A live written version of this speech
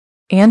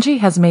Angie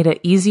has made it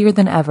easier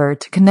than ever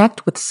to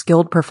connect with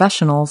skilled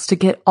professionals to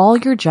get all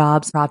your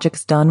jobs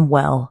projects done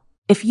well.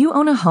 If you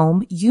own a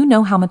home, you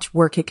know how much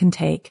work it can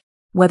take,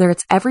 whether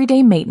it's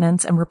everyday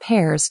maintenance and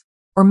repairs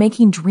or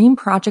making dream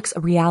projects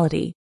a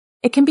reality.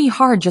 It can be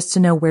hard just to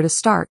know where to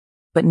start,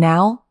 but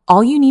now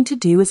all you need to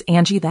do is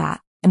Angie that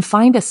and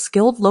find a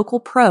skilled local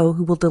pro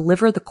who will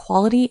deliver the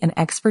quality and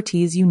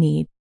expertise you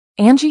need.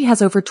 Angie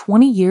has over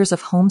 20 years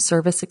of home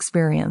service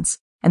experience,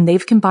 and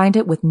they've combined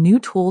it with new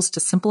tools to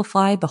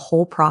simplify the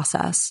whole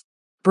process.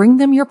 Bring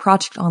them your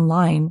project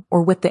online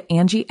or with the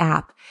Angie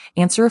app,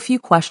 answer a few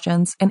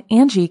questions, and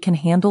Angie can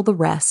handle the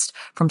rest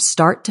from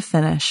start to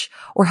finish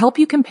or help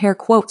you compare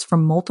quotes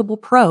from multiple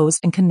pros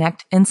and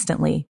connect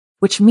instantly,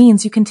 which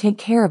means you can take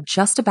care of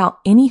just about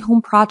any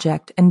home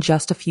project in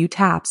just a few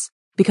taps.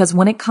 Because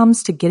when it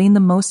comes to getting the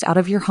most out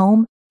of your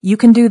home, you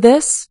can do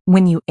this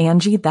when you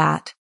Angie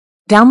that.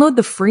 Download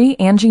the free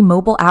Angie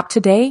mobile app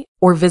today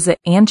or visit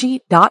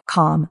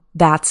Angie.com.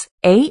 That's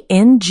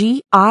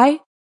ANGI.com.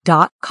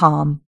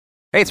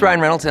 Hey, it's Ryan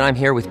Reynolds, and I'm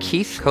here with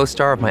Keith,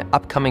 co-star of my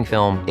upcoming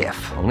film,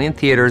 If, only in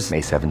theaters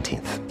May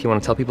 17th. Do you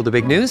want to tell people the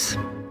big news?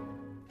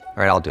 All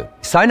right, I'll do it.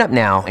 Sign up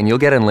now and you'll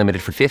get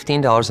unlimited for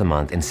 $15 a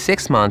month and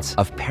 6 months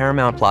of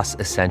Paramount Plus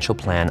Essential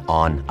Plan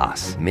on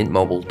us.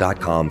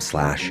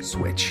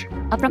 MintMobile.com/switch.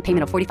 Upfront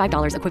payment of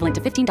 $45 equivalent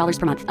to $15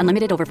 per month.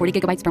 Unlimited over 40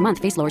 gigabytes per month.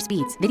 Face lower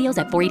speeds. Videos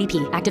at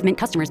 480p. Active Mint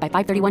customers by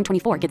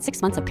 531.24 get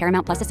 6 months of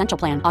Paramount Plus Essential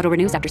Plan. Auto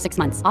renews after 6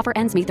 months. Offer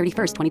ends May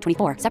 31st,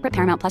 2024. Separate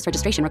Paramount Plus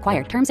registration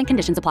required. Terms and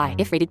conditions apply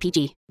if rated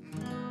PG.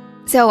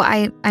 So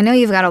I know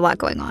you've got a lot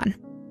going on.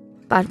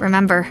 But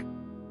remember,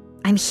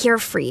 I'm here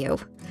for you.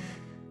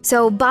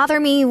 So bother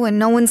me when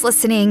no one's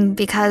listening,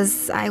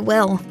 because I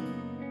will.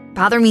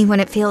 Bother me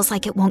when it feels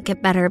like it won't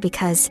get better,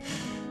 because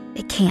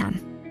it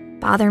can.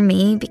 Bother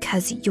me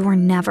because you're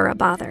never a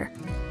bother.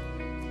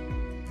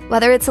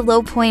 Whether it's a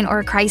low point or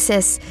a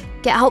crisis,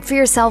 get help for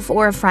yourself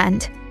or a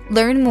friend.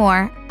 Learn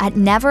more at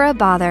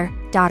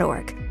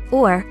neverabother.org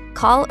or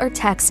call or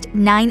text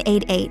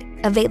 988,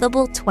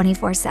 available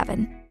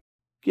 24/7.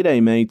 G'day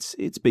mates,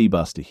 it's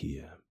B-Buster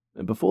here.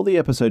 And before the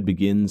episode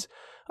begins,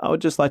 I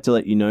would just like to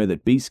let you know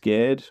that Be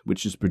Scared,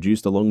 which is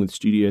produced along with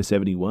Studio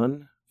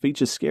 71,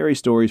 features scary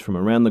stories from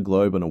around the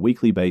globe on a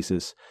weekly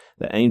basis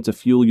that aim to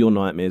fuel your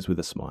nightmares with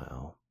a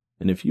smile.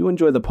 And if you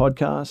enjoy the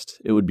podcast,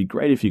 it would be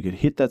great if you could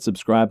hit that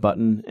subscribe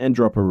button and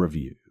drop a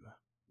review.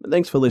 But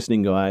thanks for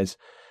listening, guys,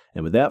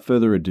 and without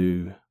further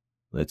ado,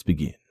 let's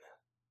begin.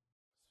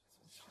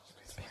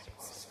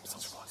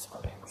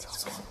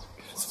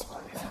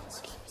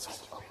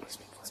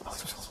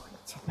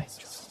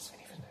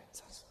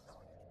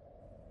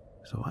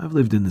 So I've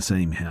lived in the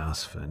same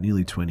house for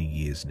nearly 20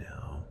 years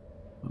now.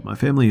 My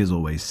family has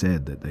always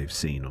said that they've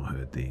seen or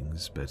heard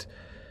things, but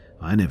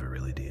I never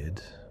really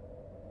did.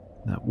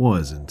 That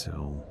was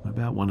until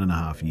about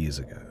 1.5 years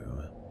ago.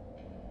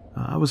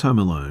 I was home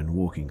alone,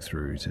 walking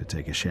through to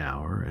take a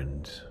shower,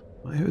 and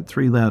I heard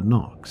 3 loud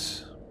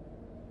knocks.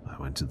 I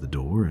went to the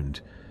door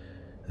and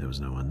there was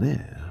no one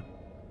there.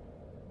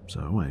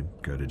 So I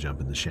go to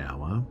jump in the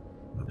shower,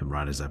 and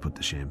right as I put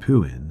the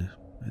shampoo in,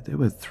 there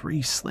were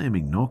 3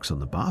 slamming knocks on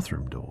the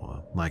bathroom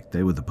door, like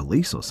they were the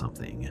police or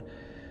something.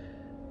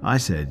 I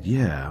said,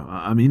 "Yeah,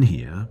 I'm in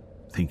here,"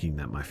 thinking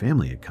that my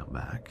family had come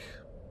back.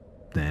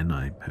 Then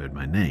I heard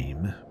my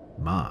name,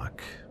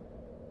 Mark.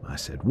 I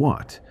said,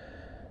 "What?"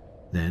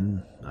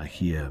 Then I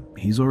hear,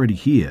 "He's already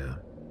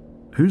here."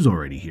 "Who's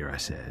already here?" I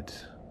said.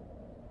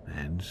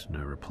 And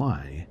no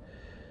reply.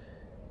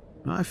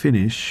 I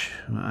finish,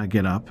 I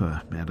get up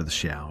out of the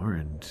shower,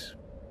 and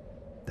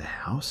the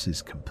house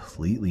is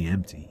completely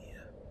empty.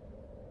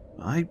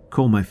 I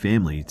call my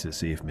family to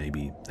see if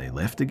maybe they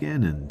left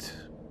again, and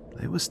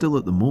they were still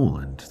at the mall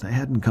and they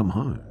hadn't come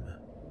home.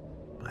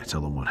 I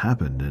tell them what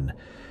happened, and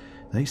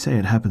they say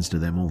it happens to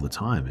them all the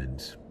time,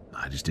 and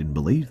I just didn't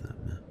believe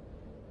them.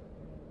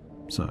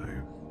 So,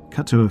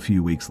 cut to a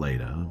few weeks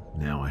later.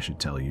 Now I should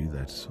tell you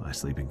that I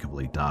sleep in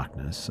complete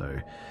darkness,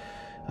 so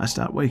I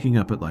start waking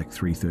up at like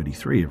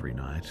 3:33 every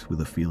night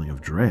with a feeling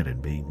of dread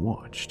and being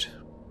watched.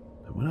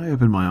 And when I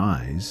open my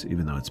eyes,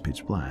 even though it's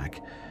pitch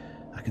black,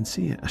 I can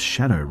see a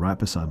shadow right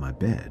beside my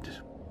bed,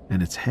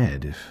 and its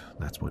head, if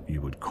that's what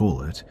you would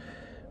call it,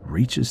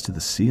 reaches to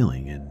the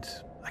ceiling, and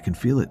I can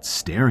feel it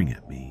staring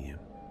at me.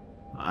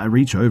 I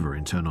reach over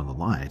and turn on the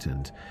light,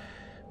 and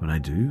when I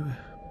do,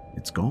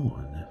 it's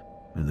gone,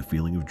 and the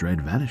feeling of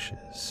dread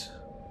vanishes.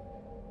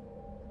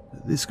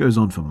 This goes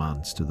on for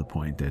months, to the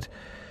point that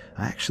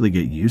I actually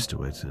get used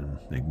to it and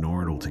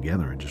ignore it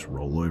altogether and just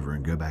roll over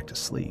and go back to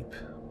sleep.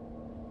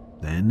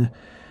 Then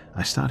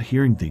I start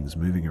hearing things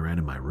moving around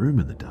in my room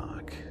in the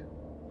dark.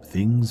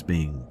 Things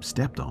being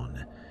stepped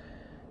on.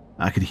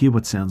 I could hear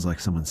what sounds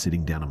like someone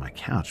sitting down on my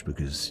couch,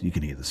 because you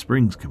can hear the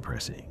springs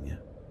compressing,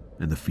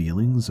 and the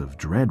feelings of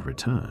dread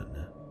return.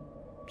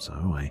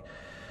 So I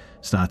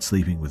start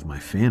sleeping with my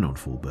fan on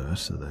full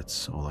burst, so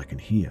that's all I can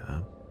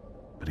hear.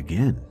 But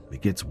again, it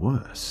gets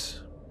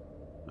worse.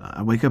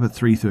 I wake up at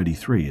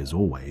 3:33 as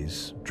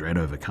always. Dread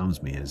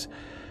overcomes me as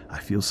I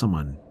feel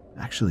someone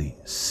actually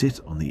sit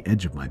on the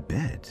edge of my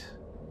bed.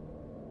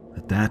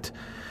 At that,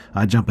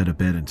 I jump out of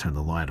bed and turn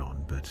the light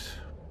on, but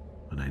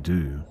when I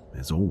do,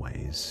 as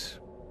always,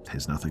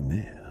 there's nothing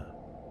there.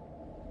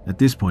 At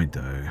this point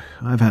though,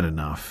 I've had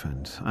enough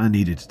and I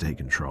needed to take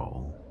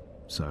control.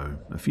 So,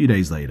 a few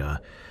days later,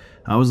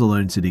 I was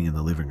alone sitting in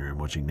the living room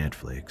watching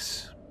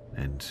Netflix,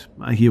 and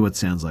I hear what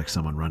sounds like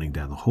someone running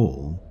down the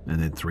hall,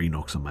 and then 3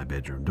 knocks on my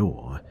bedroom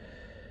door.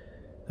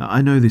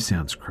 I know this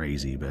sounds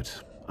crazy,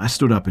 but I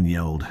stood up and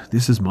yelled,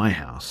 "This is my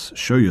house.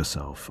 Show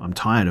yourself. I'm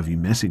tired of you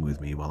messing with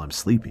me while I'm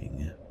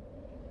sleeping."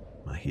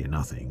 I hear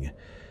nothing.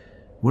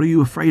 "What are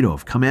you afraid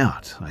of? Come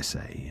out," I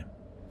say.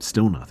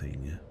 Still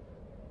nothing.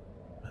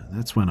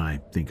 That's when I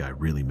think I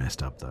really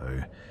messed up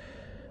though.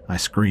 I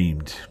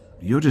screamed,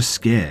 "You're just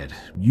scared.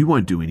 You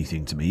won't do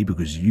anything to me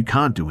because you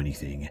can't do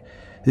anything.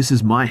 This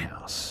is my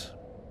house."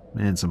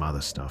 And some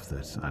other stuff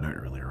that I don't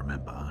really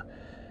remember.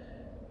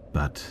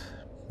 But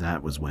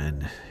that was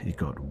when it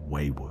got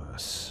way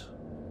worse.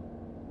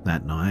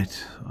 That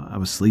night, I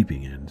was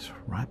sleeping and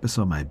right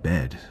beside my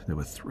bed, there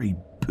were 3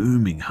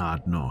 booming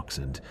hard knocks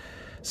and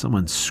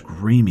someone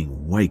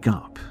screaming, "Wake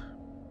up."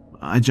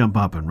 I jump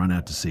up and run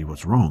out to see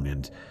what's wrong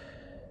and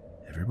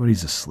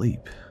everybody's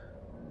asleep.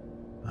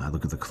 I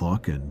look at the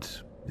clock and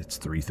it's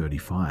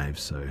 3:35,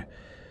 so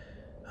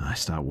I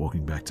start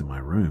walking back to my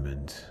room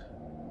and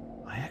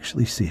I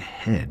actually see a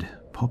head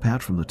pop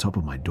out from the top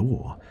of my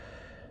door,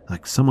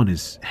 like someone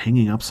is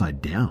hanging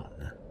upside down.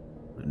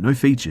 No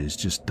features,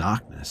 just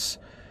darkness.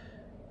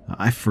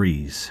 I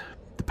freeze.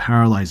 The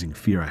paralyzing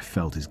fear I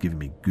felt is giving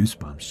me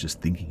goosebumps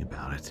just thinking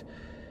about it.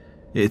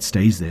 It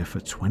stays there for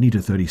 20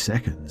 to 30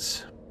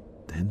 seconds,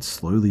 then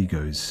slowly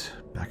goes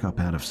back up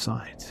out of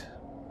sight.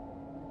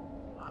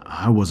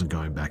 I wasn't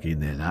going back in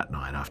there that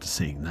night after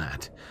seeing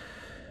that.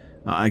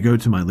 I go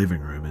to my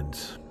living room and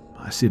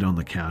I sit on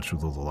the couch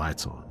with all the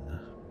lights on.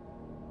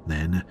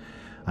 Then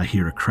I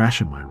hear a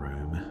crash in my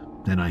room,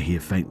 then I hear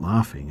faint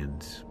laughing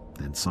and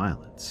then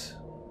silence.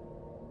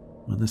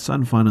 When the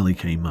sun finally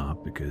came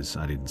up, because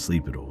I didn't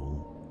sleep at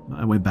all,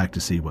 I went back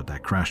to see what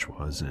that crash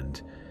was, and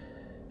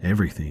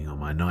everything on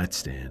my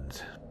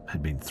nightstand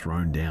had been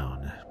thrown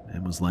down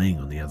and was laying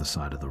on the other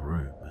side of the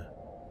room.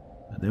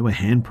 There were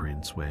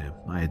handprints where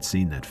I had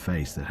seen that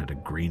face that had a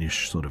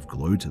greenish sort of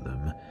glow to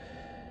them.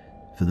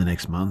 For the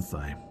next month,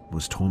 I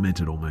was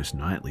tormented almost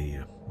nightly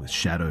with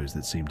shadows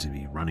that seemed to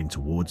be running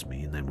towards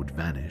me and then would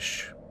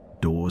vanish,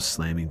 doors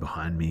slamming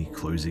behind me,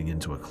 closing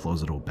into a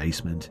closet or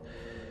basement.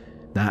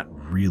 That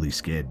really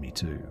scared me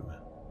too.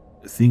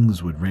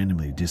 Things would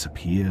randomly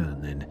disappear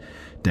and then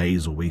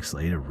days or weeks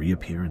later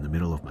reappear in the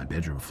middle of my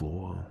bedroom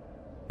floor.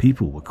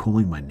 People were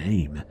calling my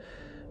name,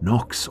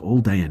 knocks all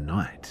day and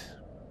night.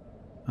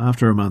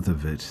 After a month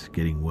of it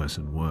getting worse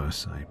and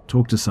worse, I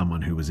talked to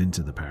someone who was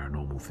into the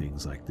paranormal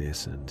things like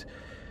this, and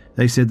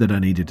they said that I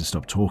needed to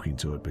stop talking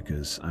to it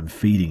because I'm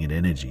feeding it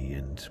energy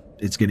and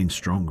it's getting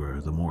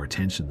stronger the more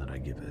attention that I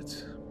give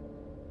it.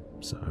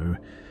 So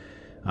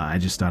I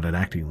just started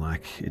acting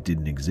like it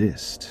didn't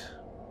exist.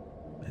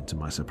 And to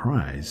my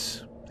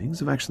surprise, things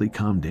have actually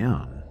calmed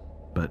down.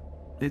 But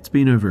it's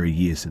been over a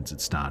year since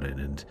it started,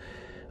 and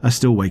I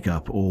still wake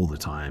up all the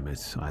time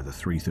at either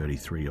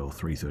 3:33 or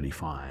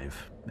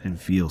 3:35 and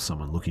feel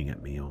someone looking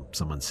at me or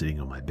someone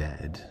sitting on my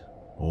bed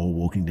or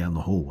walking down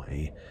the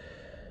hallway.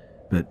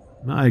 But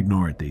I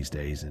ignore it these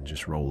days and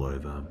just roll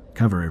over,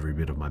 cover every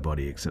bit of my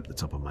body except the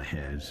top of my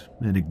head,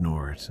 and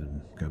ignore it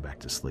and go back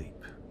to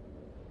sleep.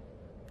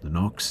 The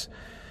knocks,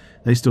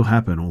 they still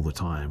happen all the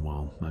time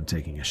while I'm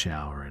taking a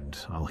shower, and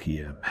I'll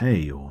hear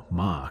 "Hey" or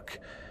 "Mark"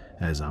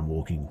 as I'm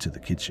walking to the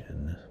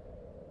kitchen.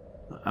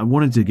 I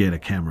wanted to get a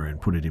camera and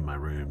put it in my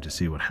room to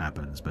see what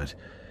happens, but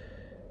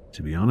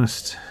to be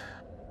honest,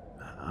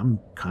 I'm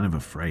kind of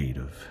afraid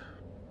of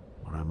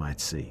what I might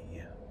see.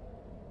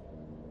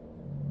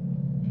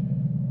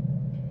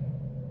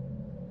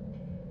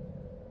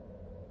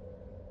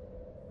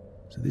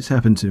 So this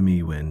happened to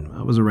me when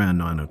I was around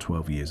 9 or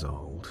 12 years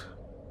old.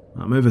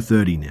 I'm over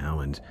 30 now,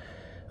 and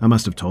I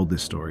must have told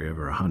this story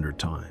over 100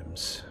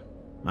 times.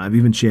 I've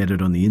even shared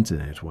it on the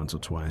internet once or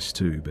twice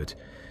too, but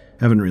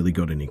haven't really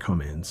got any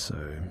comments,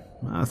 so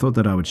I thought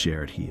that I would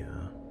share it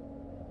here.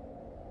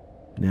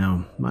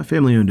 Now, my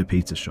family owned a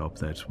pizza shop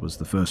that was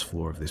the first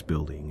floor of this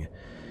building.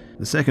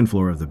 The second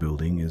floor of the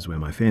building is where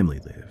my family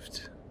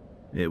lived.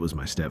 It was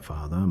my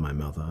stepfather, my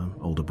mother,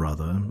 older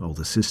brother,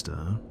 older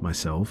sister,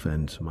 myself,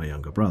 and my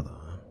younger brother.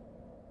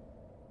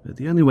 But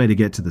the only way to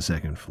get to the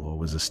second floor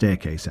was a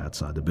staircase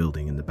outside the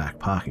building in the back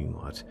parking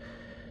lot.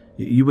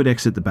 You would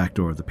exit the back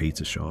door of the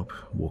pizza shop,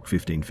 walk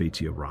 15 feet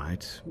to your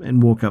right,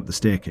 and walk up the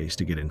staircase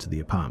to get into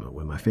the apartment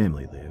where my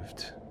family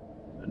lived.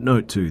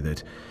 Note too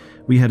that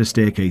we had a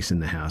staircase in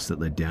the house that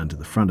led down to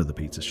the front of the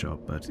pizza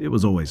shop, but it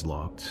was always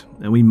locked,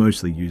 and we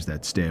mostly used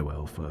that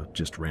stairwell for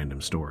just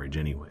random storage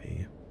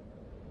anyway.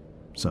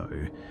 So,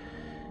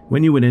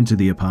 when you would enter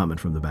the apartment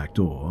from the back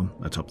door,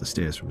 atop the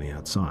stairs from the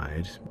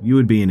outside, you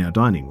would be in our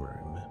dining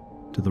room.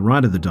 To the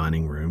right of the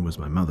dining room was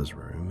my mother's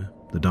room.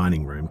 The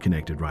dining room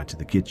connected right to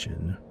the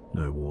kitchen,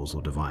 no walls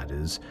or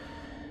dividers.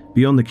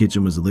 Beyond the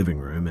kitchen was the living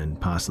room,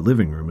 and past the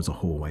living room was a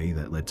hallway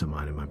that led to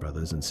mine and my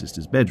brothers and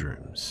sisters'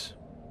 bedrooms.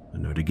 I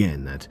note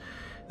again that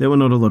there were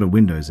not a lot of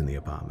windows in the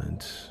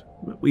apartment.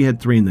 We had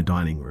 3 in the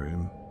dining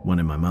room, 1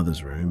 in my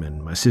mother's room,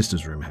 and my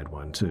sister's room had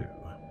 1 too.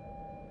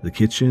 The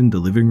kitchen, the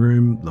living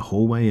room, the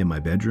hallway, and my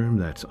bedroom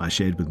that I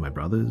shared with my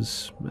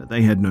brothers,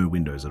 they had no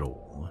windows at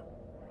all.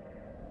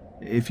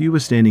 If you were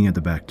standing at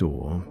the back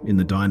door, in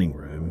the dining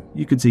room,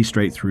 you could see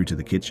straight through to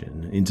the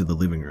kitchen, into the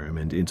living room,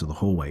 and into the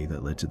hallway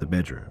that led to the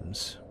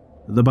bedrooms.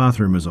 The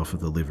bathroom was off of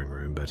the living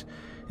room, but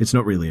it's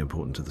not really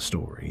important to the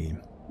story.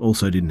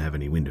 Also didn't have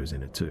any windows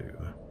in it too.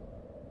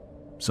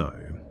 So,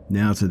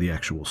 now to the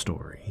actual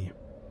story.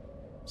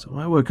 So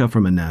I woke up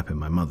from a nap in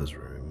my mother's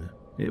room.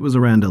 It was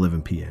around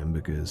 11 PM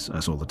because I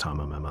saw the time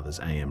on my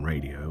mother's AM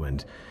radio,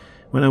 and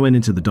when I went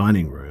into the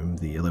dining room,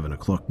 the 11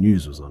 o'clock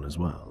news was on as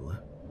well.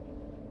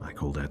 I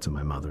called out to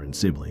my mother and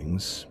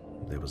siblings.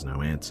 There was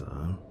no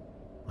answer.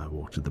 I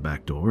walked to the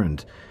back door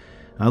and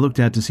I looked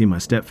out to see my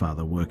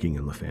stepfather working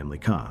in the family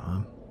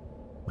car.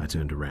 I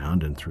turned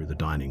around and through the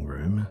dining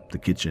room, the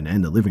kitchen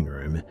and the living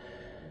room,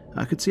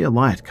 I could see a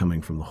light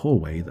coming from the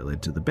hallway that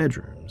led to the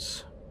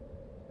bedrooms.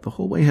 The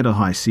hallway had a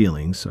high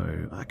ceiling,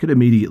 so I could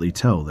immediately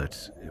tell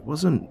that it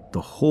wasn't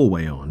the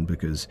hallway on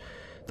because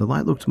the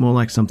light looked more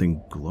like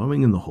something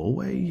glowing in the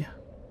hallway.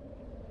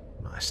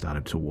 I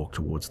started to walk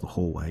towards the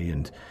hallway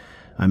and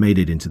I made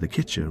it into the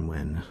kitchen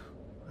when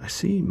I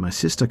see my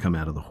sister come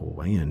out of the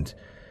hallway, and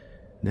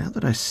now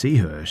that I see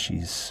her,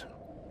 she's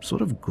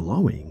sort of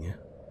glowing.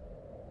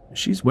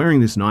 She's wearing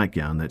this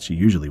nightgown that she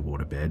usually wore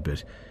to bed,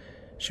 but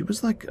she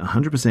was like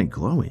 100%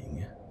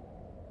 glowing.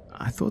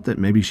 I thought that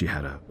maybe she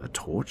had a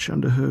torch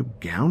under her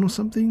gown or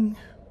something.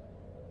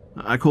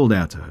 I called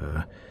out to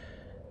her,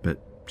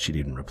 but she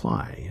didn't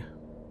reply.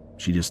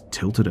 She just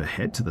tilted her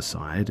head to the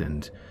side,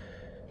 and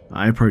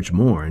I approached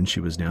more, and she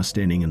was now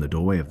standing in the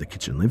doorway of the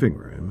kitchen living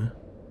room.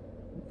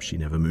 She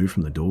never moved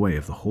from the doorway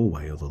of the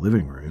hallway or the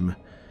living room.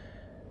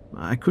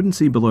 I couldn't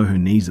see below her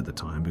knees at the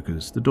time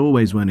because the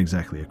doorways weren't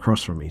exactly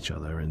across from each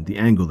other, and the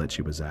angle that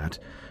she was at,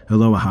 her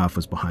lower half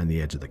was behind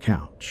the edge of the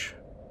couch.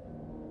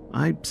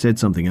 I said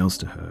something else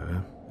to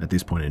her, at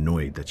this point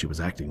annoyed that she was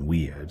acting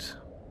weird,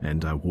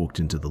 and I walked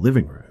into the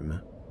living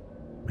room.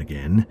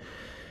 Again,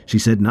 she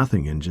said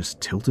nothing and just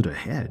tilted her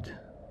head.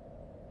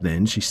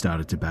 Then she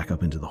started to back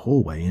up into the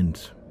hallway and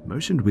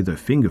motioned with her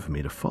finger for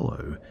me to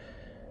follow.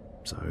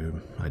 So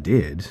I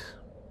did.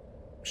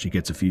 She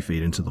gets a few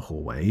feet into the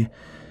hallway,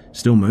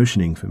 still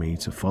motioning for me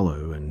to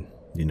follow and,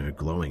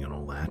 glowing and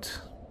all that.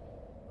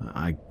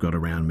 I got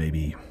around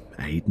maybe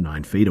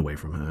 8-9 feet away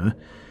from her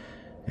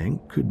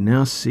and could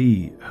now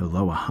see her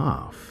lower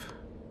half.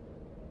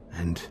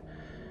 And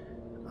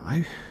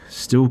I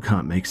still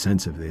can't make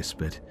sense of this,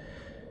 but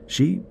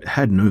she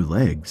had no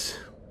legs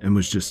and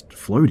was just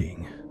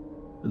floating.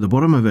 The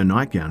bottom of her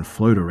nightgown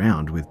flowed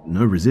around with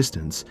no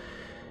resistance,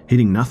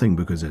 hitting nothing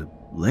because her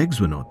legs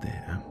were not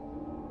there.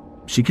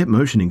 She kept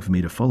motioning for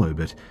me to follow,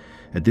 but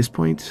at this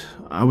point,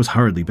 I was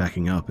hurriedly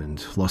backing up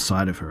and lost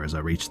sight of her as I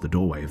reached the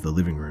doorway of the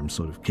living room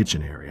sort of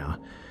kitchen area.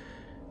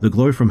 The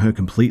glow from her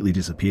completely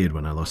disappeared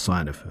when I lost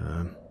sight of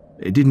her.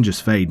 It didn't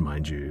just fade,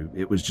 mind you,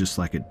 it was just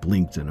like it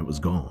blinked and it was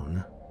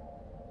gone.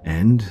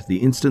 And the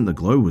instant the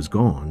glow was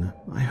gone,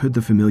 I heard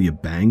the familiar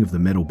bang of the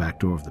metal back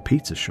door of the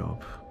pizza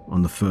shop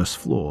on the first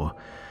floor,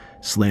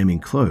 slamming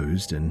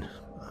closed, and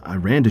I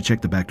ran to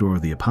check the back door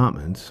of the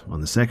apartment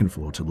on the second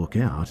floor to look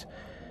out,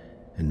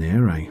 and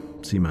there I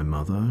see my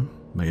mother,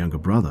 my younger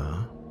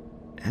brother,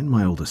 and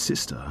my older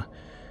sister,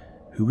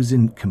 who was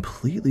in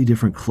completely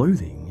different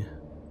clothing.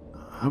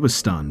 I was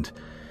stunned.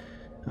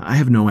 I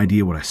have no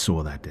idea what I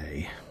saw that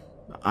day.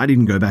 I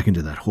didn't go back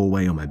into that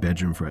hallway or my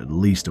bedroom for at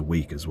least a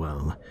week as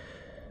well.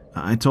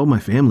 I told my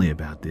family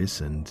about this,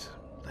 and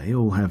they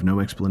all have no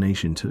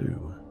explanation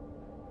too.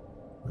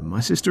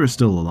 My sister is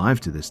still alive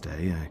to this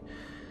day. I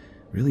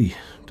really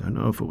don't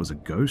know if it was a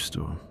ghost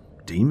or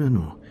demon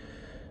or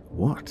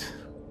what,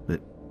 but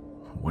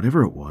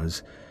whatever it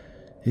was,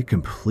 it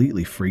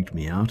completely freaked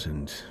me out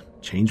and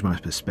changed my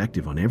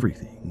perspective on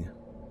everything.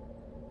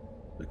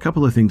 A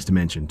couple of things to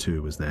mention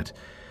too was that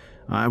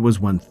I was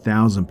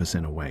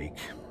 1000% awake.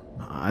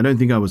 I don't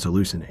think I was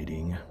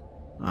hallucinating.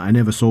 I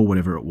never saw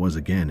whatever it was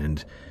again,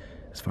 and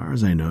as far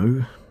as I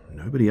know,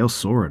 nobody else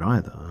saw it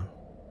either.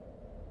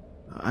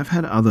 I've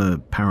had other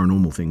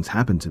paranormal things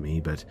happen to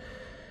me, but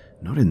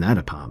not in that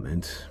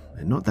apartment,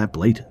 and not that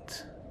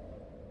blatant.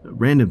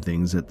 Random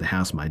things at the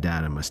house my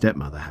dad and my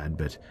stepmother had,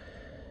 but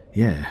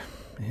yeah,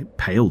 it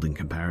paled in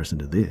comparison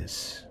to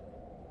this.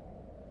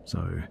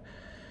 So,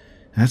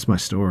 that's my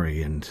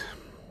story, and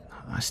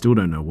I still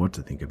don't know what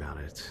to think about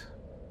it.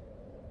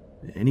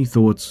 Any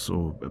thoughts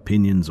or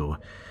opinions or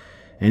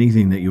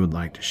anything that you would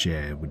like to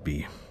share would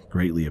be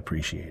greatly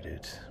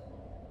appreciated.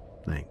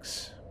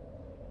 Thanks.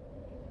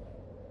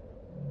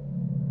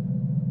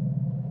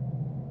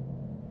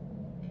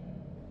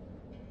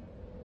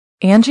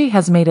 Angie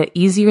has made it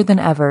easier than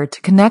ever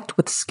to connect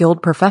with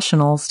skilled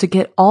professionals to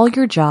get all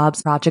your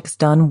jobs projects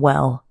done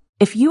well.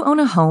 If you own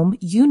a home,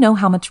 you know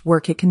how much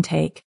work it can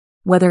take,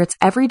 whether it's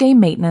everyday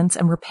maintenance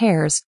and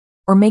repairs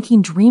or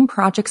making dream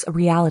projects a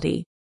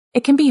reality.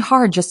 It can be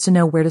hard just to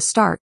know where to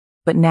start,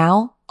 but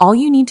now all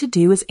you need to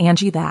do is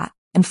Angie that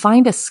and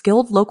find a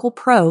skilled local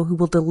pro who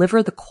will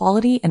deliver the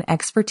quality and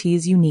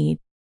expertise you need.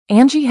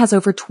 Angie has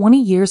over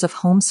 20 years of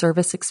home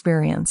service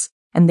experience,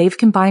 and they've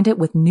combined it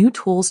with new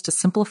tools to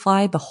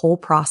simplify the whole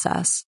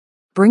process.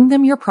 Bring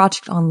them your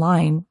project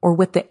online or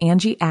with the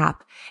Angie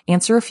app,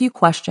 answer a few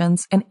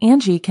questions, and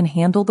Angie can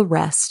handle the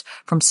rest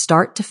from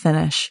start to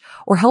finish,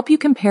 or help you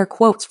compare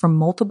quotes from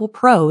multiple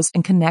pros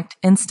and connect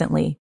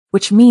instantly,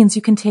 which means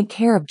you can take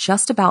care of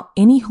just about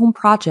any home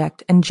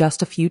project in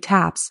just a few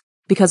taps.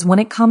 Because when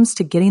it comes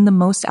to getting the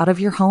most out of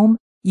your home,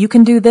 you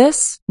can do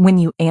this when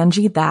you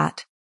Angie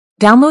that.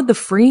 Download the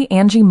free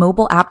Angie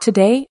mobile app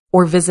today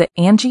or visit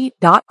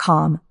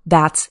Angie.com.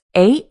 That's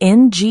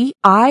ANGI.com.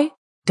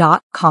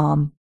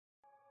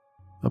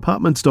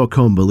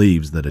 Apartments.com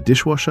believes that a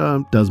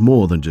dishwasher does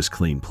more than just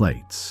clean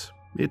plates.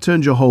 It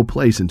turns your whole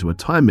place into a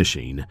time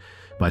machine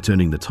by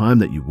turning the time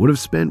that you would have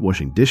spent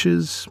washing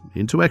dishes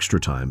into extra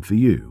time for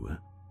you.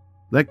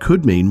 That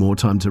could mean more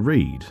time to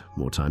read,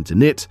 more time to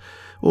knit,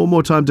 or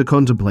more time to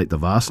contemplate the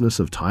vastness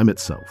of time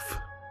itself.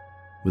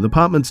 With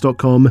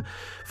Apartments.com,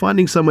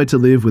 finding somewhere to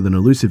live with an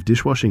elusive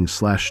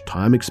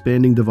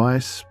dishwashing/time-expanding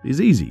device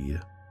is easy.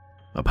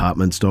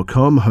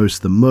 Apartments.com hosts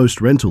the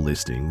most rental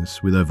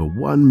listings with over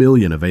 1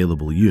 million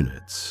available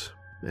units.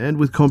 And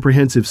with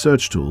comprehensive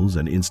search tools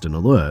and instant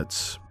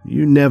alerts,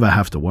 you never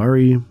have to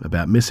worry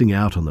about missing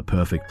out on the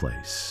perfect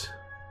place.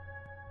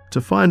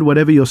 To find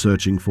whatever you're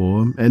searching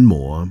for and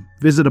more,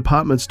 visit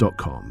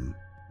Apartments.com,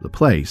 the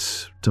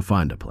place to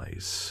find a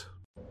place.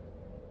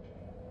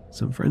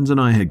 Some friends and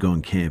I had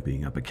gone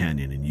camping up a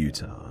canyon in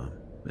Utah.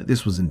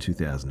 This was in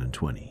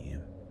 2020.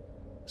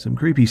 Some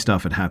creepy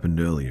stuff had happened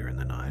earlier in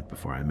the night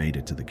before I made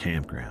it to the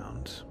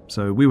campground,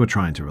 so we were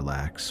trying to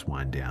relax,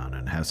 wind down,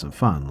 and have some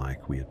fun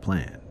like we had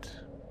planned.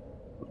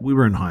 We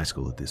were in high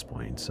school at this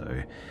point,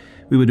 so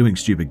we were doing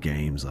stupid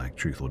games like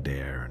Truth or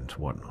Dare and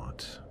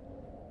whatnot.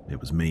 It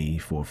was me,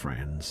 4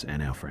 friends,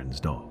 and our friend's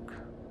dog.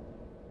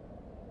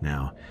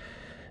 Now,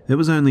 there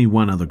was only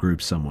one other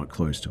group somewhat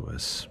close to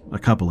us, a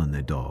couple and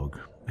their dog,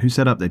 who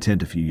set up their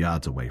tent a few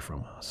yards away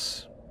from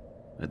us.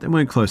 They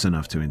weren't close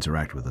enough to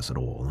interact with us at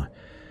all.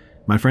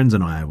 My friends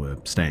and I were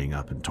staying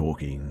up and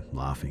talking,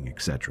 laughing,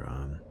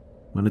 etc.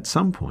 When at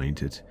some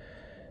point it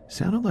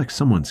sounded like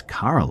someone's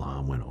car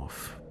alarm went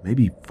off,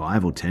 maybe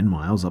 5 or 10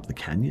 miles up the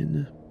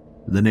canyon.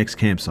 The next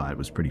campsite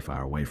was pretty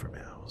far away from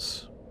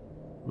ours.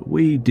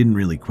 We didn't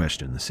really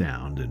question the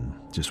sound and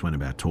just went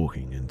about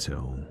talking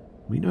until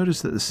we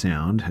noticed that the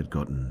sound had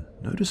gotten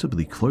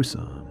noticeably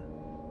closer.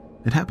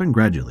 It happened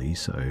gradually,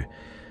 so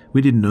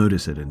we didn't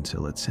notice it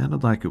until it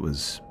sounded like it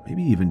was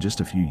maybe even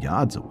just a few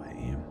yards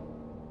away.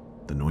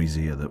 The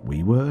noisier that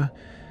we were,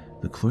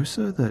 the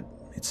closer that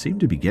it seemed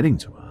to be getting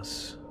to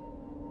us.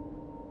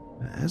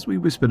 As we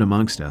whispered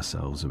amongst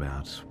ourselves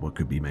about what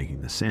could be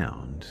making the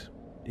sound,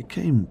 it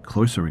came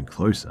closer and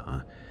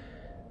closer,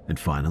 and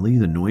finally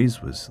the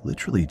noise was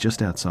literally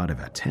just outside of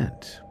our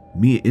tent,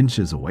 mere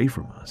inches away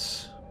from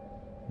us.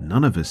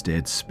 None of us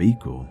dared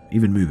speak or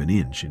even move an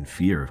inch in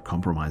fear of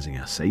compromising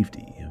our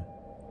safety.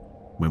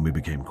 When we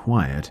became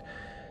quiet,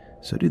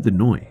 so did the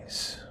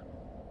noise.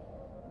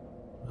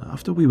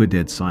 After we were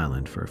dead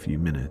silent for a few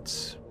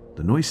minutes,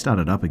 the noise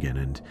started up again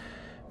and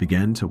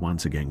began to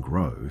once again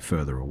grow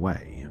further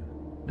away,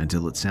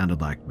 until it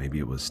sounded like maybe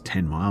it was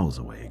 10 miles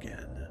away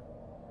again.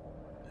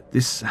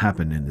 This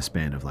happened in the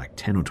span of like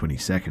 10 or 20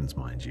 seconds,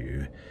 mind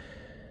you,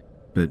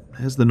 but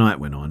as the night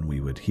went on,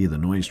 we would hear the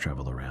noise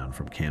travel around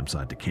from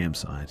campsite to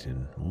campsite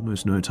in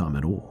almost no time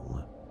at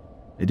all.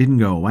 It didn't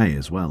go away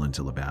as well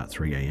until about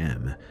 3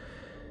 a.m.,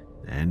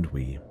 and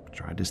we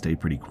tried to stay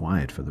pretty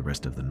quiet for the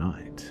rest of the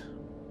night.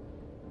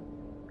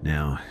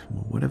 Now,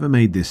 whatever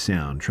made this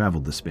sound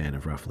traveled the span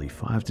of roughly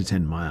 5 to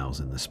 10 miles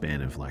in the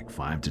span of like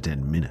 5 to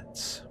 10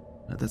 minutes.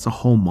 That's a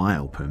whole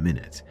mile per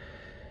minute.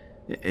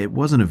 It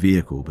wasn't a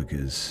vehicle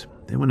because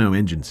there were no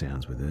engine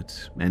sounds with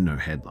it, and no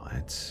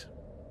headlights.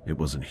 It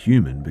wasn't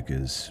human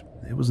because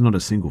there was not a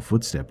single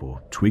footstep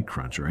or twig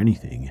crunch or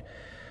anything,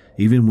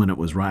 even when it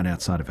was right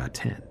outside of our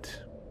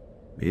tent.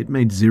 It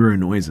made zero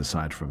noise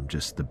aside from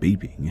just the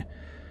beeping.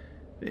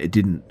 It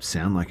didn't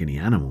sound like any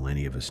animal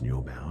any of us knew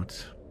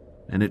about,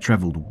 and it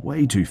traveled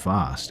way too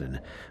fast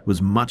and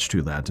was much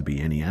too loud to be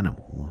any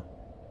animal.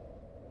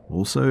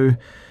 Also,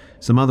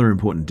 some other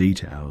important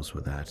details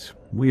were that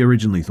we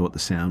originally thought the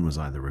sound was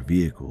either a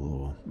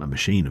vehicle or a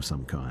machine of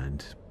some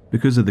kind,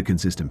 because of the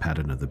consistent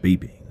pattern of the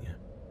beeping.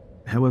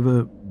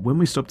 However, when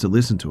we stopped to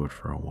listen to it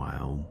for a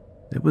while,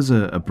 there was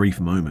a brief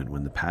moment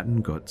when the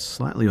pattern got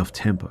slightly off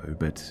tempo,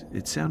 but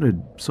it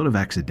sounded sort of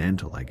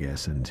accidental, I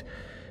guess, and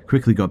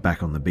quickly got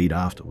back on the beat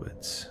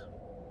afterwards.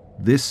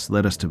 This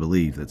led us to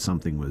believe that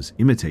something was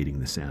imitating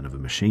the sound of a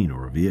machine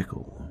or a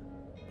vehicle.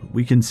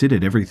 We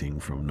considered everything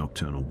from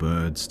nocturnal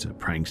birds to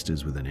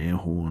pranksters with an air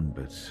horn,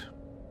 but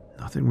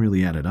nothing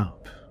really added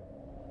up.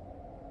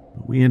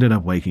 We ended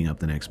up waking up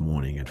the next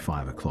morning at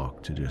 5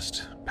 o'clock to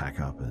just pack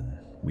up, and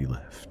we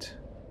left.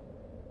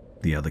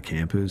 The other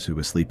campers who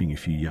were sleeping a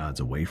few yards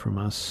away from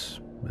us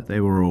but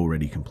they were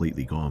already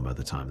completely gone by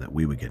the time that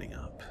we were getting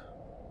up.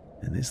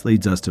 And this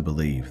leads us to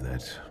believe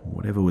that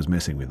whatever was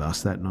messing with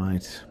us that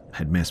night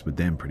had messed with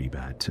them pretty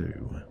bad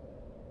too.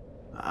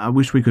 I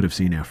wish we could have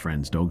seen our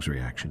friend's dog's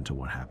reaction to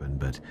what happened,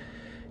 but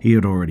he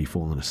had already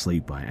fallen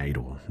asleep by 8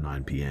 or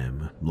 9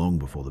 p.m, long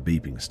before the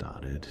beeping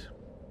started.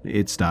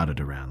 It started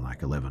around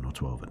like 11 or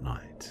 12 at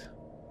night.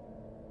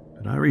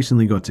 But I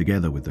recently got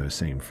together with those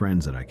same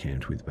friends that I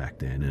camped with back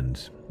then,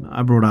 and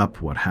I brought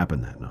up what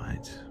happened that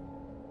night.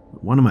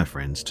 One of my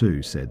friends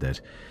too said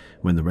that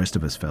when the rest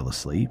of us fell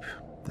asleep,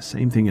 the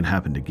same thing had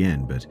happened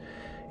again, but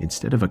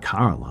instead of a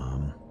car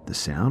alarm, the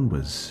sound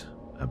was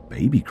a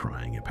baby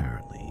crying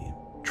apparently,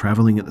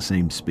 traveling at the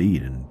same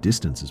speed and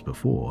distance as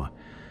before,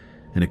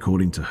 and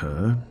according to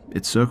her,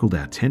 it circled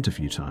our tent a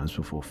few times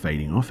before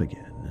fading off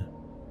again.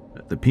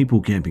 The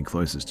people camping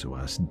closest to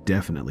us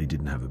definitely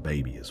didn't have a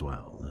baby as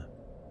well.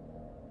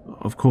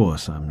 Of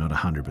course, I'm not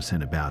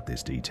 100% about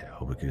this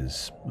detail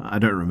because I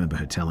don't remember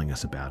her telling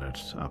us about it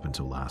up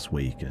until last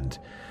week, and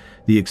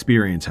the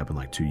experience happened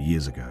like 2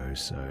 years ago,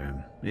 so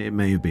it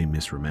may have been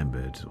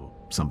misremembered or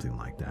something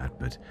like that,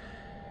 but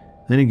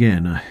then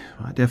again,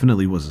 I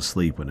definitely was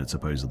asleep when it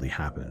supposedly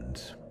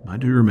happened. I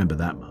do remember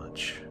that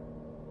much.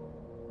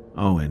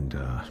 Oh, and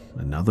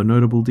another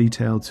notable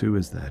detail too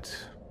is that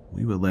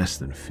we were less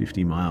than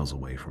 50 miles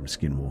away from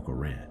Skinwalker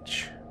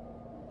Ranch.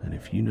 And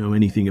if you know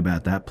anything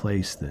about that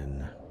place,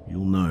 then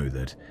you'll know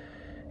that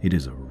it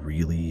is a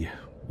really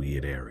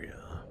weird area.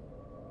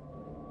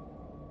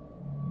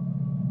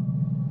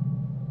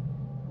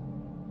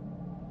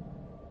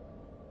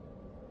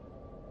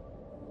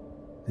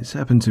 This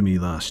happened to me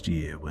last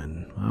year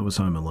when I was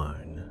home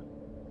alone.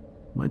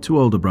 My 2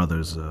 older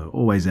brothers are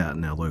always out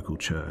in our local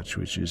church,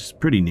 which is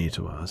pretty near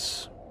to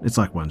us. It's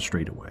like 1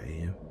 street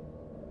away.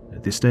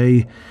 This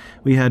day,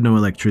 we had no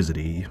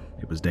electricity.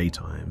 It was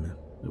daytime.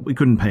 We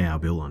couldn't pay our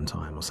bill on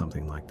time or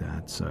something like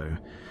that, so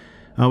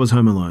I was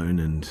home alone,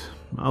 and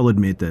I'll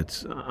admit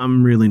that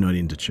I'm really not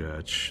into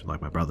church,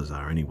 like my brothers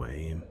are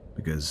anyway,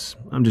 because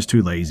I'm just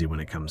too lazy when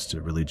it comes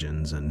to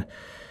religions and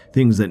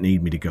things that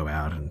need me to go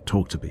out and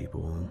talk to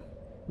people.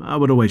 I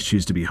would always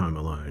choose to be home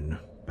alone,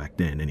 back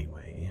then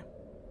anyway.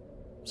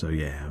 So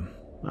yeah,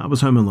 I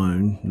was home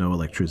alone, no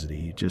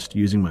electricity, just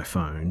using my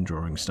phone,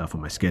 drawing stuff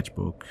on my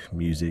sketchbook,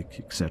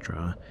 music,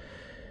 etc.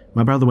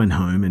 My brother went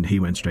home and he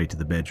went straight to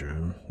the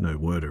bedroom, no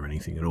word or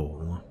anything at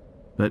all.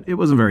 But it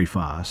wasn't very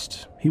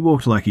fast. He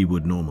walked like he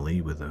would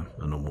normally, with a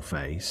normal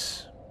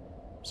face.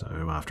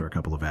 So after a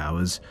couple of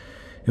hours,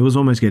 it was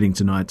almost getting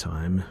to night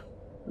time.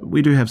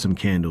 We do have some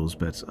candles,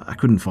 but I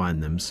couldn't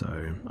find them,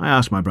 so I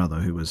asked my brother,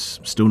 who was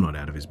still not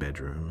out of his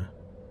bedroom.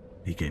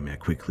 He came out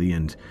quickly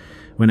and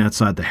went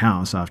outside the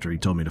house after he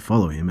told me to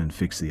follow him and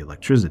fix the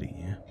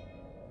electricity.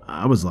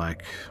 I was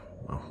like,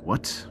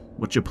 "What?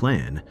 What's your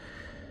plan?"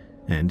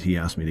 And he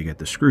asked me to get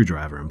the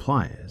screwdriver and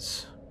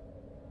pliers.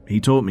 He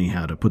taught me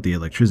how to put the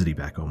electricity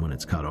back on when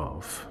it's cut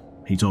off.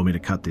 He told me to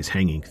cut this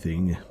hanging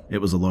thing.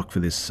 It was a lock for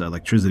this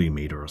electricity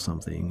meter or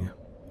something.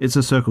 It's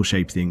a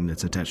circle-shaped thing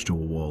that's attached to a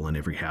wall in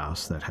every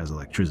house that has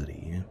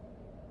electricity.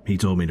 He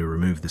told me to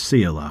remove the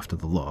seal after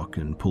the lock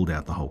and pulled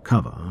out the whole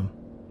cover.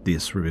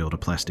 This revealed a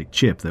plastic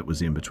chip that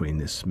was in between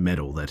this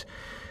metal that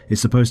is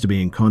supposed to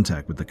be in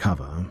contact with the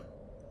cover.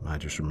 I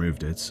just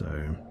removed it,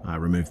 so I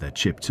removed that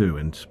chip too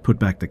and put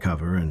back the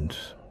cover, and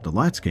the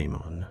lights came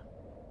on.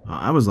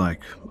 I was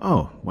like,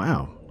 "Oh,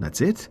 wow,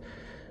 that's it?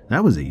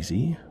 That was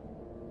easy."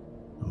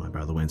 My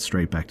brother went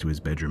straight back to his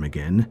bedroom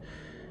again.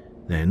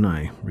 Then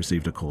I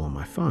received a call on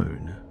my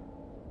phone.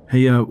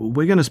 "Hey,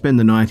 we're going to spend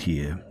the night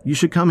here. You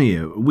should come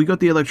here. We got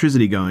the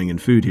electricity going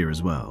and food here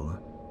as well."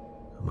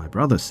 My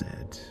brother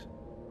said.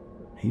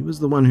 He was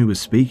the one who was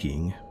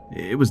speaking.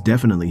 It was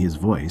definitely his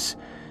voice.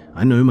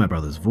 I know my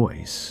brother's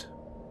voice.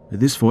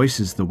 This voice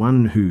is the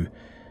one who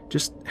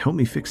just helped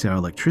me fix our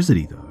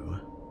electricity, though.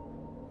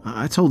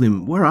 I told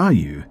him, "Where are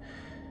you?"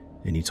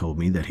 And he told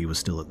me that he was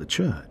still at the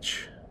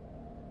church.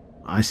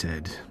 I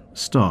said,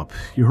 "Stop,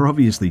 you're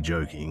obviously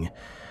joking.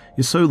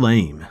 You're so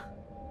lame."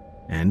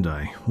 And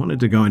I wanted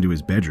to go into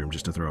his bedroom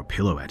just to throw a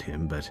pillow at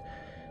him, but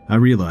I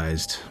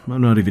realized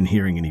I'm not even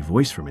hearing any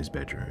voice from his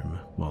bedroom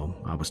while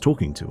I was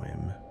talking to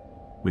him,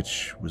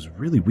 which was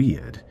really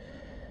weird.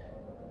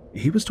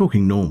 He was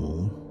talking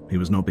normal, he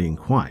was not being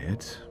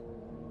quiet.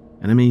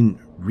 And I mean,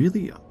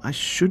 really, I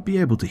should be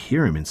able to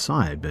hear him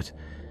inside, but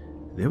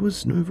there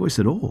was no voice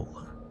at all.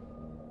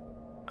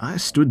 I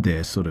stood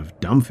there sort of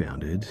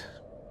dumbfounded.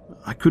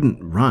 I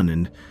couldn't run,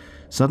 and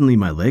suddenly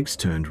my legs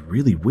turned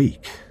really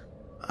weak.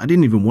 I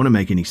didn't even want to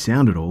make any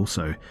sound at all,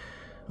 so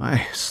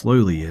I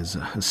slowly, as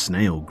a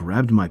snail,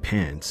 grabbed my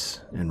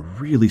pants and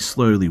really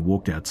slowly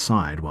walked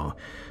outside while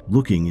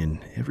looking in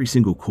every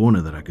single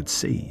corner that I could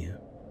see.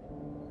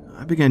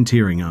 I began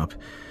tearing up.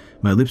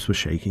 My lips were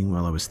shaking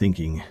while I was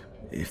thinking,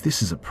 if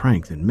this is a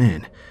prank, then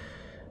man,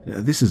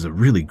 this is a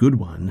really good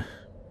one.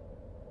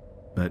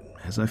 But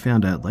as I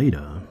found out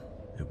later,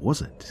 it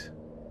wasn't.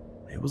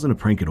 It wasn't a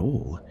prank at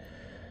all.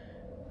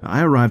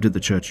 I arrived at the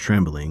church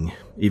trembling,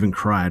 even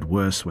cried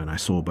worse when I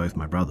saw both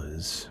my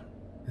brothers.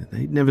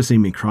 They'd never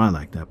seen me cry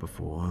like that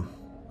before.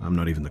 I'm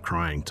not even the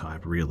crying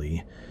type,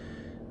 really.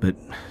 But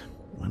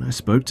when I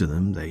spoke to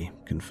them, they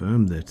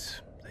confirmed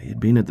that they had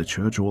been at the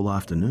church all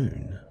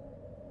afternoon.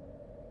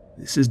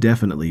 This is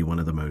definitely one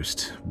of the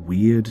most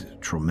weird,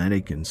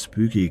 traumatic, and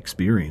spooky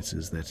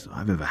experiences that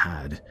I've ever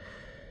had.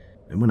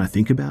 And when I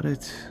think about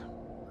it,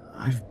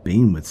 I've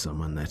been with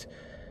someone that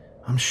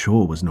I'm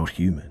sure was not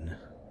human.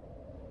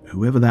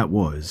 Whoever that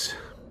was,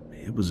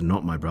 it was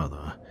not my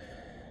brother.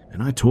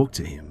 And I talked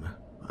to him.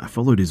 I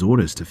followed his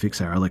orders to fix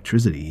our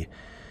electricity.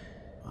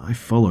 I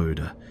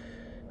followed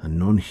a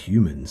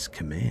non-human's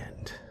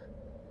command.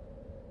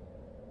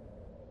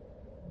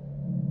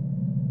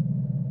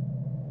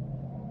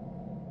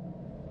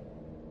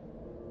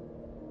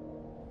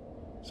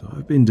 So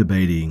I've been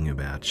debating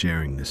about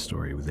sharing this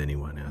story with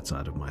anyone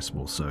outside of my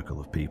small circle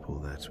of people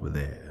that were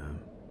there,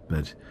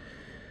 but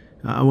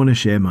I want to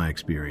share my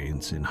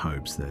experience in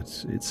hopes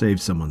that it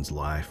saves someone's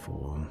life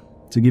or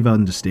to give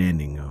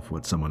understanding of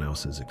what someone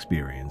else has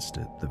experienced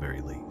at the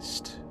very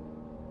least.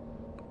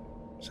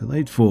 So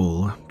late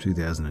fall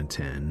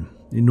 2010,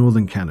 in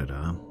northern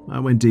Canada, I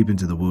went deep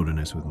into the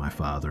wilderness with my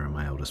father and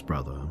my eldest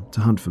brother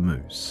to hunt for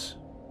moose.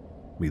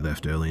 We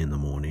left early in the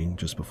morning,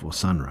 just before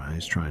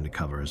sunrise, trying to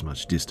cover as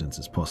much distance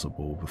as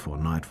possible before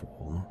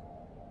nightfall.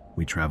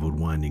 We travelled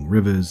winding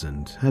rivers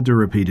and had to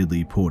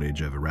repeatedly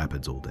portage over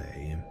rapids all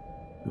day.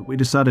 But we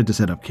decided to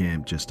set up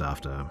camp just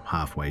after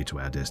halfway to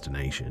our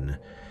destination.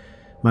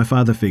 My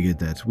father figured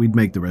that we'd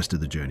make the rest of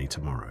the journey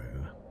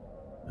tomorrow.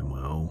 And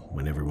well,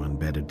 when everyone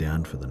bedded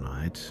down for the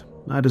night,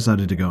 I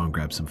decided to go and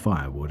grab some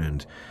firewood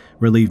and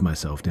relieve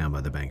myself down by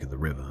the bank of the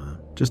river,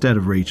 just out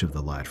of reach of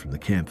the light from the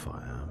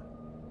campfire.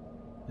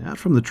 Out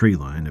from the tree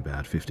line,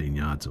 about 15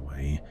 yards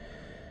away,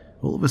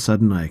 all of a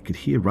sudden I could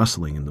hear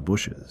rustling in the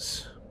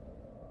bushes.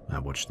 I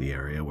watched the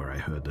area where I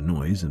heard the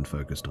noise and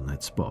focused on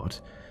that spot.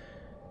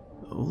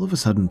 All of a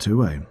sudden,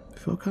 too, I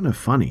felt kind of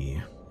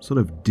funny, sort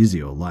of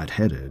dizzy or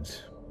lightheaded,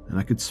 and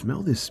I could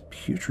smell this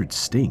putrid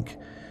stink,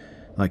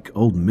 like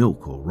old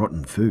milk or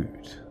rotten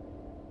food.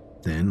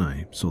 Then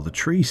I saw the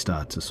tree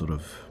start to sort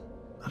of,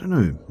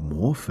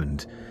 morph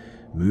and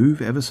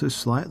move ever so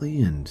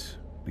slightly and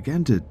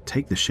began to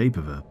take the shape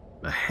of a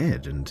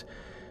head and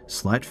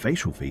slight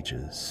facial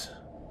features.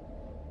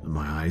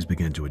 My eyes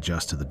began to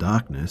adjust to the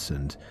darkness,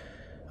 and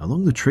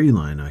along the tree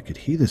line I could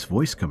hear this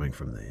voice coming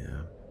from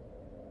there.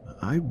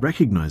 I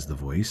recognized the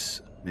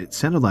voice. It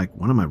sounded like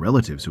one of my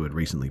relatives who had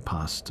recently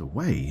passed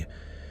away.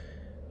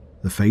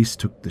 The face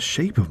took the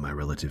shape of my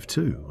relative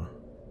too.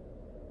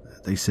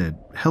 They said,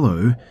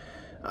 "Hello,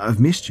 I've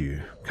missed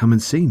you. Come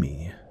and see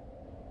me."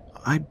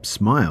 I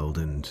smiled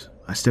and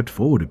I stepped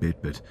forward a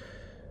bit, but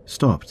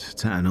stopped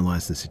to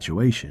analyze the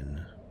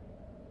situation.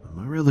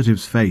 My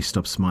relative's face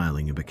stopped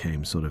smiling and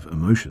became sort of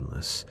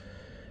emotionless.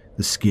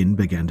 The skin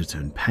began to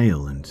turn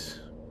pale and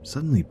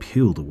suddenly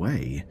peeled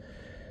away.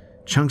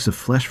 Chunks of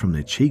flesh from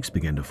their cheeks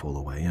began to fall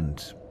away,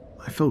 and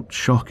I felt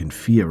shock and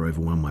fear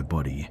overwhelm my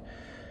body.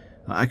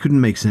 I couldn't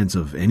make sense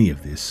of any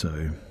of this,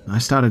 so I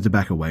started to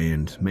back away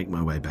and make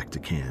my way back to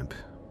camp.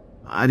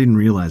 I didn't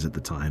realize at the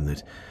time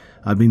that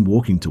I'd been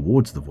walking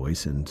towards the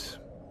voice, and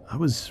I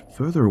was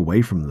further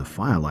away from the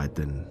firelight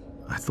than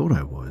I thought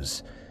I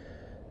was.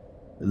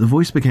 The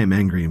voice became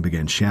angry and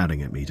began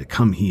shouting at me to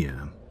come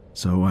here,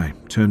 so I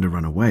turned to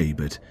run away,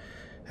 but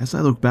as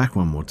I looked back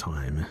one more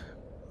time,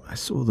 I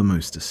saw the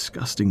most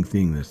disgusting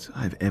thing that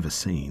I've ever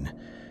seen.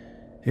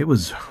 It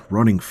was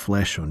rotting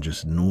flesh on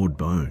just gnawed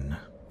bone,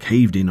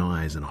 caved-in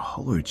eyes and a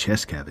hollow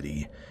chest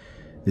cavity.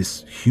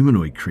 This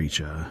humanoid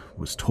creature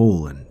was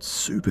tall and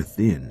super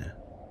thin.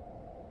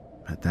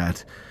 At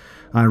that,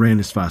 I ran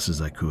as fast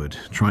as I could,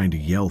 trying to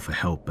yell for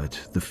help,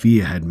 but the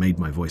fear had made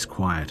my voice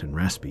quiet and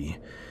raspy.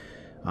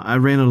 I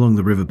ran along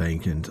the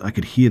riverbank and I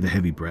could hear the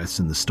heavy breaths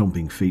and the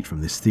stomping feet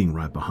from this thing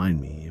right behind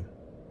me.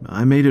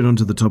 I made it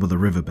onto the top of the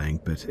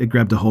riverbank, but it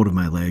grabbed a hold of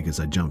my leg as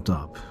I jumped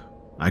up.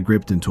 I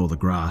gripped and tore the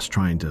grass,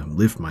 trying to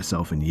lift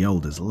myself, and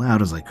yelled as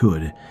loud as I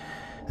could.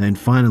 And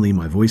finally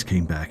my voice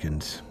came back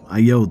and I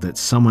yelled that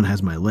someone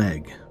has my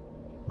leg.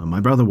 My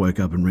brother woke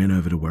up and ran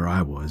over to where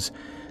I was,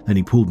 then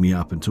he pulled me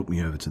up and took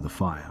me over to the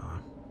fire.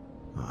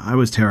 I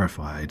was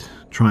terrified,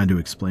 trying to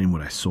explain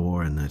what I saw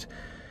and that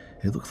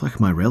it looked like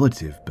my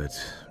relative, but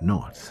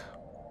not.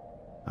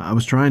 I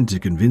was trying to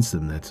convince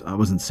them that I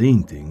wasn't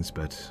seeing things,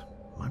 but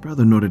my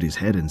brother nodded his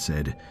head and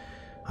said,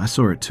 "I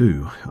saw it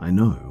too, I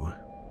know."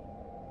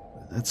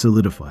 That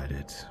solidified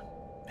it.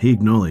 He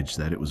acknowledged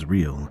that it was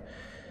real,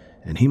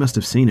 and he must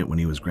have seen it when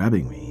he was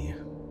grabbing me.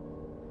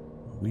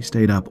 We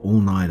stayed up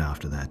all night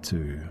after that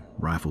too,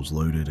 rifles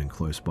loaded and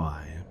close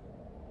by.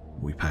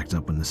 We packed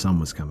up when the sun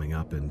was coming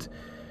up and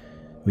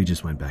we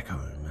just went back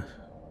home.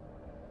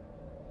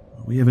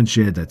 We haven't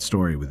shared that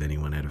story with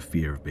anyone out of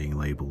fear of being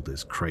labelled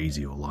as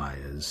crazy or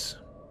liars.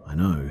 I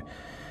know,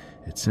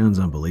 it sounds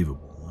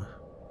unbelievable.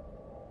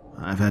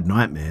 I've had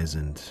nightmares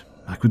and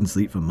I couldn't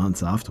sleep for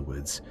months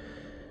afterwards.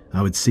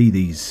 I would see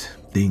these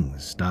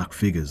things, dark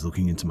figures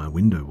looking into my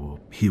window or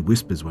hear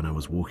whispers when I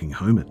was walking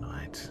home at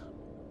night.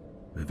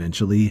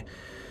 Eventually,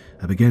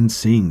 I began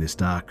seeing this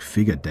dark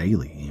figure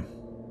daily.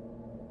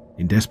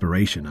 In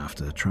desperation,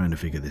 after trying to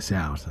figure this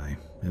out, I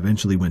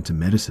eventually went to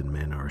medicine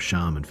men or a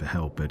shaman for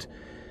help, but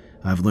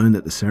I've learned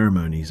that the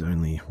ceremonies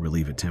only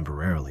relieve it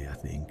temporarily, I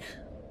think.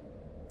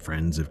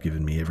 Friends have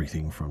given me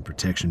everything from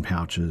protection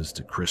pouches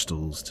to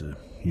crystals to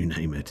you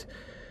name it.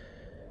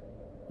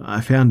 I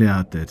found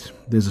out that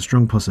there's a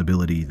strong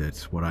possibility that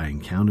what I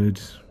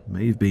encountered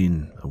may have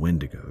been a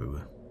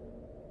Wendigo.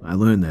 I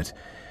learned that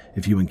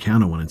if you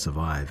encounter one and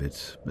survive,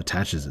 it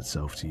attaches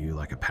itself to you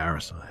like a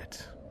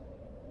parasite.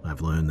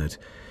 I've learned that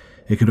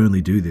it could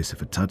only do this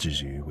if it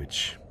touches you,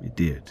 which it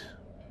did.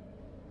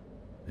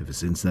 Ever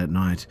since that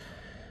night,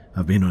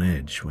 I've been on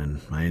edge when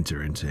I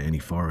enter into any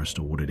forest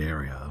or wooded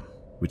area,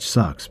 which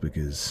sucks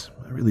because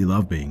I really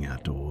love being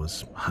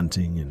outdoors,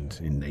 hunting and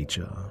in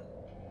nature.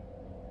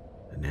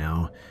 And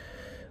now,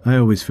 I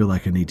always feel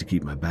like I need to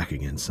keep my back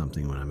against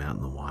something when I'm out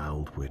in the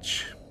wild,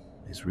 which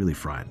is really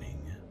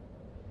frightening.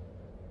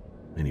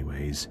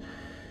 Anyways,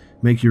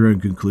 make your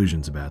own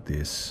conclusions about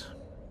this.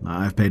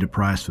 I've paid a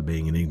price for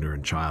being an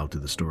ignorant child to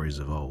the stories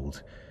of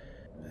old.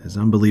 As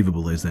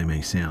unbelievable as they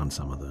may sound,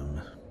 some of them,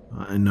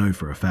 I know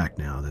for a fact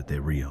now that they're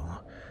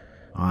real.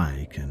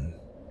 I can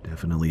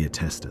definitely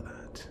attest to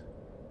that.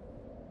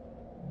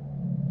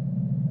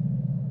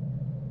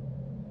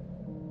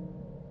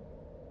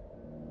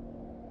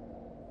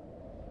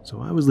 So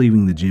I was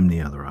leaving the gym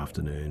the other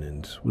afternoon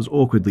and was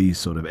awkwardly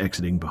sort of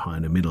exiting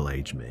behind a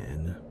middle-aged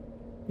man.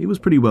 He was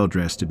pretty well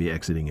dressed to be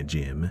exiting a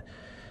gym,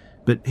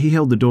 but he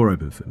held the door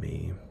open for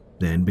me,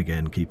 then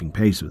began keeping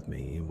pace with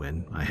me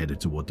when I headed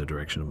toward the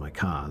direction of my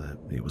car that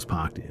it was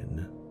parked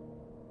in.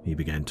 He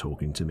began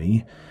talking to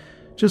me,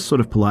 just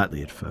sort of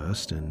politely at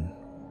first, and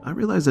I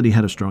realized that he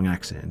had a strong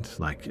accent,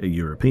 like a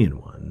European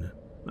one.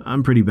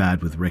 I'm pretty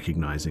bad with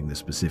recognizing the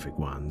specific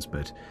ones,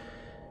 but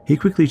he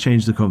quickly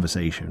changed the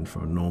conversation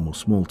from normal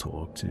small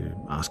talk to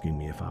asking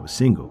me if I was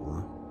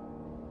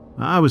single.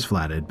 I was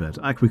flattered, but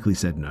I quickly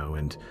said no,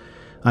 and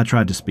I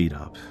tried to speed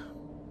up.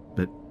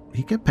 But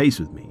he kept pace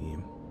with me.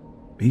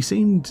 He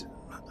seemed,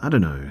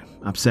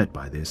 upset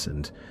by this,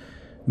 and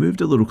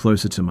moved a little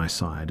closer to my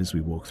side as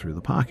we walked through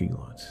the parking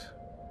lot.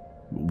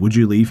 "Would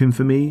you leave him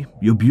for me?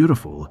 You're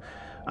beautiful.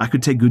 I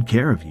could take good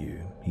care of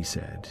you," he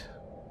said.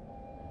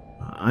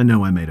 I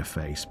know I made a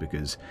face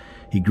because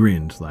he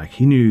grinned like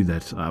he knew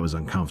that I was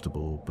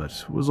uncomfortable,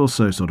 but was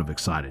also sort of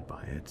excited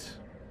by it.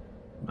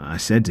 I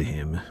said to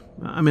him,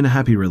 "I'm in a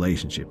happy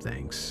relationship,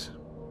 thanks."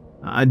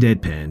 I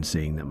deadpanned,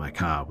 seeing that my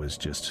car was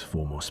just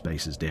 4 more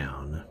spaces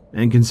down,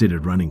 and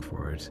considered running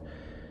for it.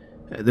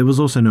 There was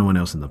also no one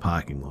else in the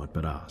parking lot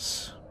but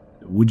us.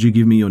 "Would you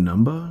give me your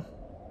number?"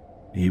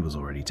 He was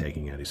already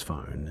taking out his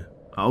phone.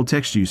 "I'll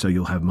text you so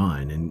you'll have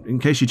mine, in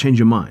case you change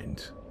your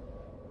mind."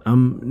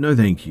 No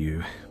thank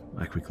you,"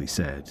 I quickly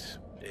said.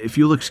 "If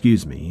you'll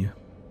excuse me."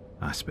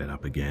 I sped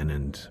up again,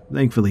 and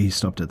thankfully he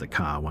stopped at the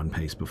car 1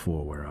 pace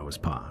before where I was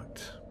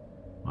parked.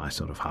 I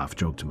sort of half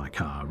jogged to my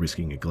car,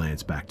 risking a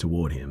glance back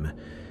toward him.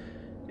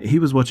 He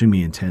was watching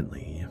me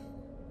intently.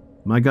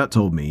 My gut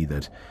told me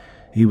that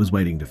he was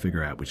waiting to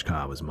figure out which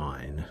car was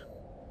mine.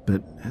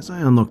 But as I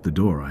unlocked the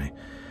door, I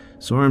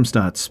saw him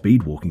start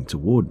speed walking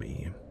toward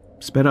me.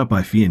 Sped up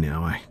by fear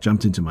now, I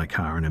jumped into my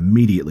car and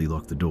immediately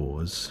locked the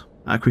doors.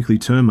 I quickly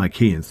turned my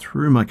key and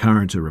threw my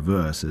car into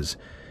reverse as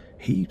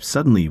he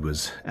suddenly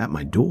was at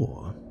my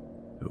door.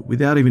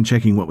 Without even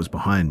checking what was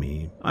behind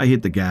me, I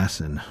hit the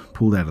gas and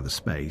pulled out of the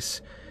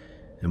space.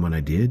 And when I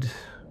did,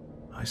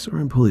 I saw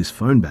him pull his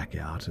phone back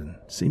out and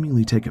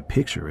seemingly take a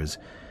picture as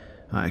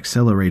I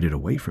accelerated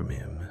away from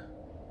him.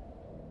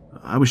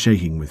 I was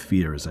shaking with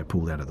fear as I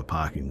pulled out of the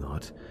parking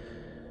lot.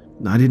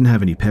 I didn't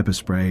have any pepper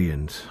spray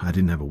and I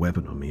didn't have a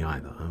weapon on me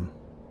either.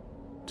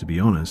 To be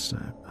honest,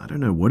 I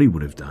don't know what he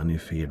would have done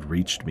if he had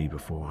reached me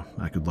before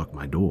I could lock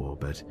my door,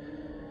 but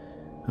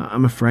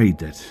I'm afraid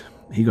that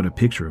he got a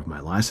picture of my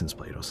license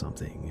plate or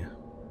something.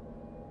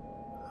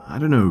 I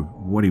don't know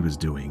what he was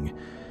doing.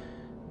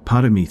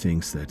 Part of me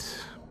thinks that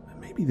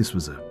maybe this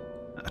was a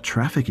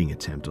trafficking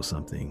attempt or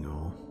something,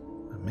 or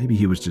maybe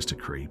he was just a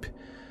creep.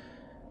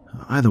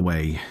 Either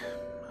way,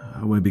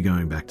 I won't be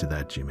going back to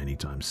that gym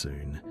anytime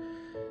soon.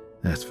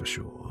 That's for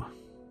sure.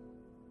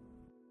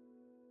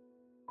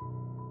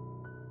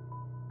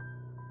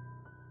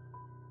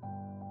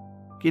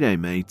 G'day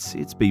mates,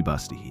 it's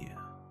B-Buster here.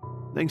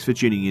 Thanks for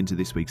tuning in to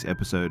this week's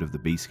episode of the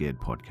Be Scared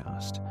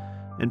podcast.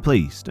 And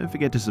please, don't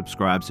forget to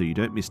subscribe so you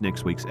don't miss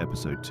next week's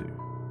episode too.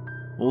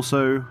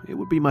 Also, it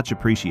would be much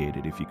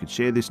appreciated if you could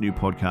share this new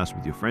podcast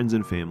with your friends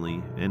and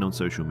family and on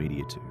social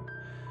media too.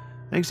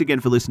 Thanks again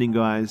for listening,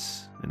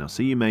 guys, and I'll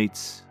see you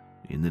mates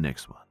in the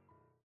next one.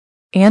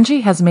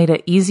 Angie has made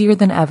it easier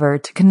than ever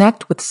to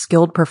connect with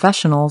skilled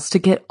professionals to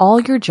get all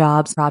your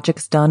jobs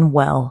projects done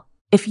well.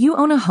 If you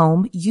own a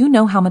home, you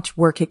know how much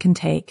work it can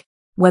take,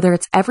 whether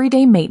it's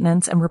everyday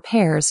maintenance and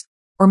repairs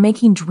or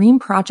making dream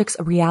projects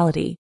a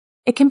reality.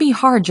 It can be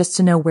hard just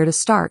to know where to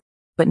start,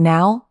 but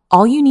now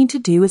all you need to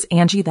do is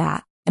Angie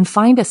that and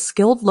find a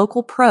skilled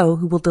local pro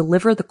who will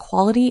deliver the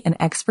quality and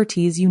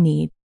expertise you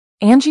need.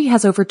 Angie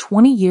has over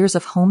 20 years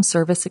of home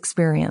service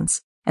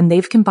experience, and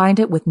they've combined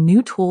it with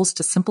new tools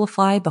to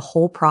simplify the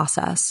whole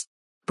process.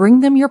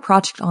 Bring them your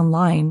project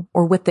online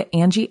or with the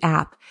Angie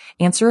app,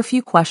 answer a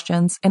few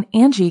questions, and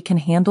Angie can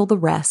handle the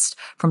rest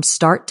from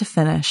start to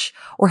finish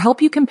or help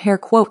you compare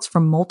quotes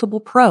from multiple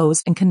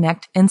pros and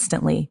connect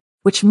instantly,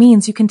 which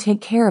means you can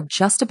take care of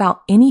just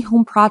about any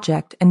home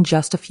project in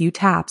just a few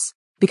taps.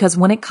 Because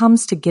when it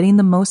comes to getting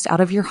the most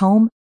out of your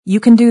home, you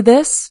can do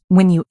this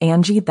when you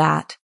Angie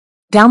that.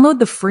 Download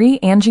the free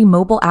Angie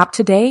mobile app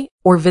today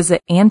or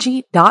visit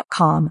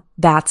Angie.com.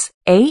 That's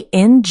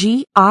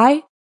ANGI.com.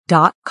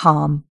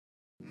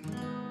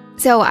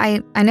 So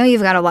I know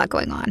you've got a lot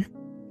going on,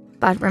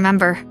 but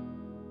remember,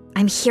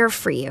 I'm here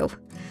for you.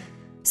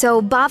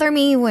 So bother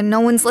me when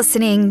no one's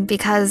listening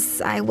because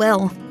I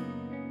will.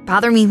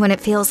 Bother me when it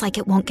feels like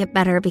it won't get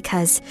better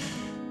because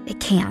it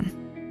can.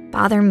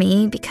 Bother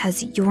me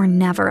because you're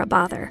never a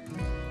bother.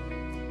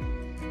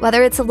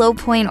 Whether it's a low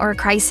point or a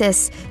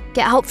crisis,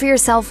 get help for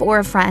yourself or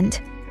a friend.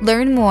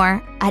 Learn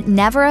more at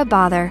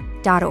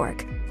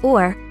neverabother.org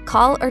or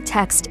call or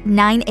text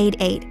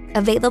 988,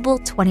 available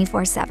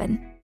 24/7.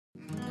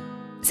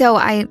 So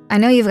I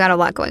know you've got a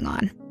lot going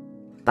on,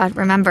 but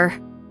remember,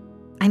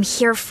 I'm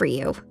here for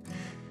you.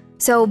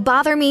 So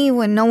bother me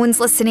when no one's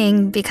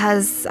listening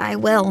because I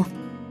will.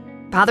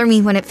 Bother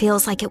me when it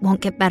feels like it won't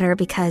get better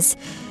because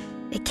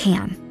it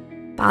can.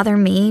 Bother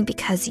me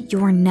because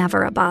you're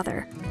never a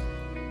bother.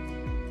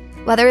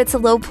 Whether it's a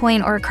low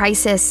point or a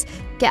crisis,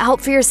 get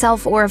help for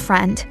yourself or a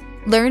friend.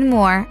 Learn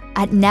more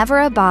at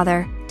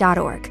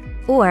neverabother.org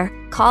or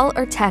call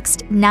or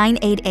text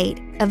 988,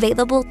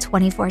 available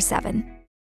 24/7.